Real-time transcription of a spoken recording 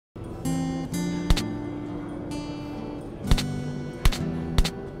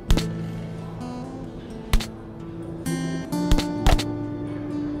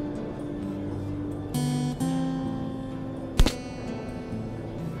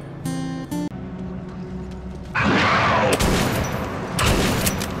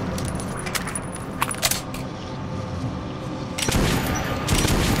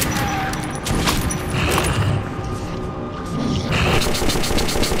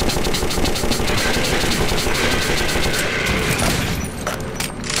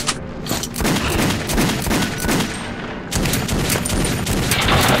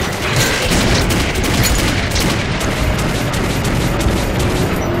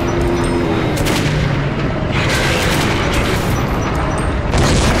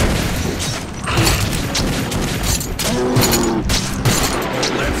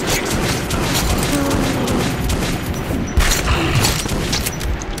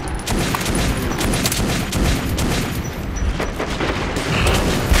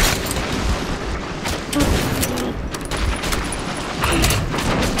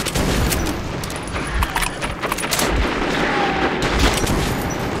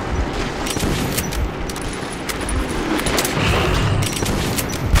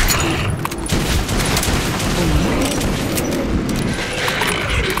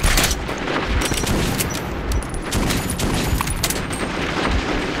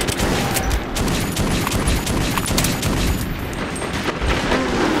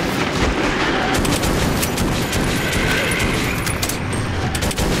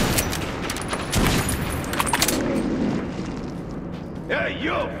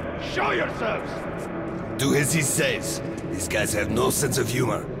move! Show yourselves! Do as he says. These guys have no sense of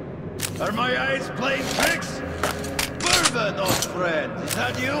humor. Are my eyes playing tricks? Bourbon, old friend, is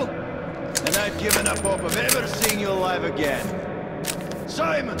that you? And I've given up hope of ever seeing you alive again.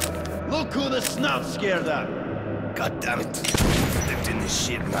 Simon, look who the snout's scared at. God damn it. Slipped in this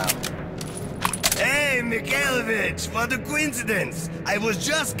shit now. Hey, Mikhailovich, what a coincidence! I was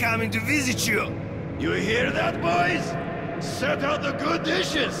just coming to visit you. You hear that, boys? Set out the good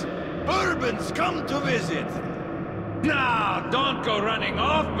dishes. Bourbon's come to visit. Now, don't go running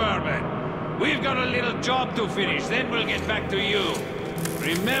off, Bourbon. We've got a little job to finish, then we'll get back to you.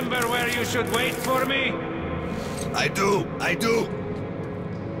 Remember where you should wait for me? I do.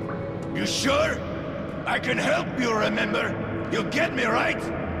 You sure? I can help you remember. You get me, right?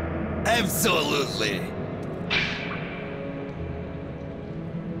 Absolutely.